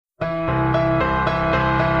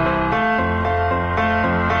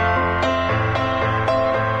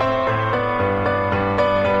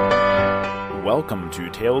welcome to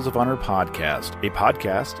Tales of Honor Podcast, a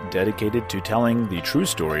podcast dedicated to telling the true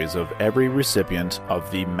stories of every recipient of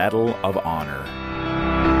the Medal of Honor.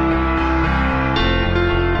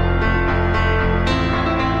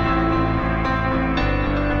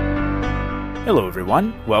 Hello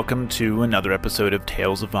everyone, welcome to another episode of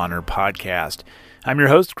Tales of Honor Podcast. I'm your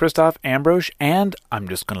host, Christoph Ambrosch, and I'm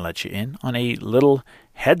just going to let you in on a little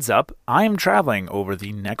heads up. I am traveling over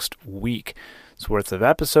the next week's worth of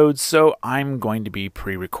episodes, so I'm going to be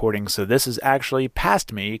pre-recording. So this is actually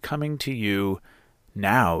past me coming to you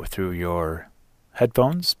now through your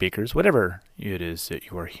headphones, speakers, whatever it is that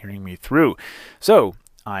you are hearing me through. So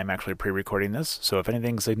I'm actually pre-recording this, so if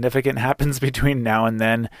anything significant happens between now and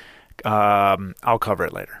then, I'll cover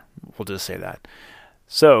it later. We'll just say that.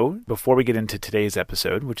 So, before we get into today's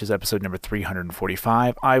episode, which is episode number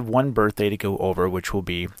 345, I have one birthday to go over, which will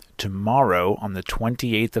be tomorrow on the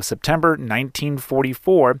 28th of September,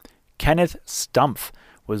 1944. Kenneth Stumpf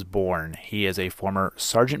was born. He is a former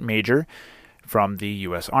sergeant major from the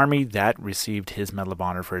U.S. Army that received his Medal of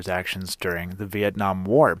Honor for his actions during the Vietnam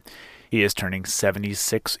War. He is turning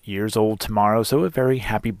 76 years old tomorrow, so a very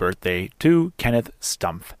happy birthday to Kenneth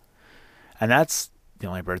Stumpf. And that's the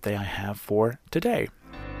only birthday I have for today.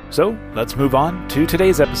 So let's move on to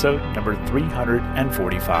today's episode, number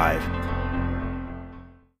 345.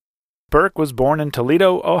 Burke was born in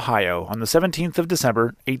Toledo, Ohio, on the 17th of December,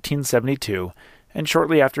 1872, and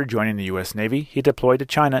shortly after joining the U.S. Navy, he deployed to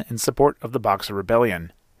China in support of the Boxer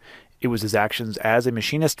Rebellion. It was his actions as a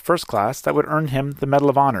machinist first class that would earn him the Medal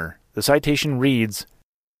of Honor. The citation reads,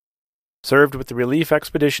 "Served with the relief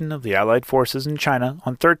expedition of the Allied forces in China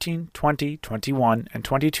on 13, 20, 21, and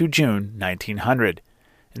 22 June 1900.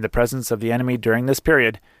 In the presence of the enemy during this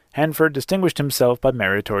period, Hanford distinguished himself by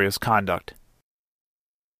meritorious conduct."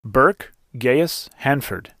 Burke G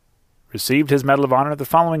Hanford received his Medal of Honor the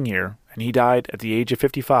following year, and he died at the age of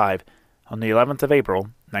 55 on the 11th of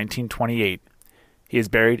April, 1928. He is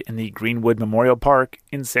buried in the Greenwood Memorial Park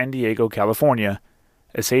in San Diego, California,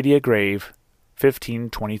 Acadia Grave,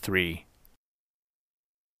 1523.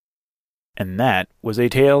 And that was a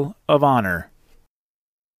Tale of Honor.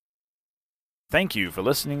 Thank you for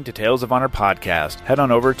listening to Tales of Honor Podcast. Head on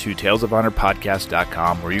over to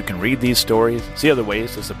talesofhonorpodcast.com where you can read these stories, see other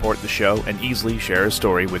ways to support the show, and easily share a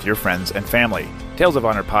story with your friends and family. Tales of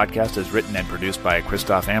Honor Podcast is written and produced by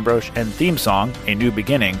Christoph Ambrosch, and theme song, A New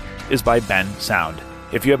Beginning, is by Ben Sound.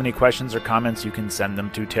 If you have any questions or comments, you can send them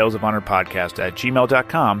to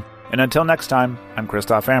talesofhonorpodcast@gmail.com. And until next time, I'm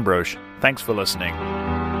Christoph Ambrosch. Thanks for listening.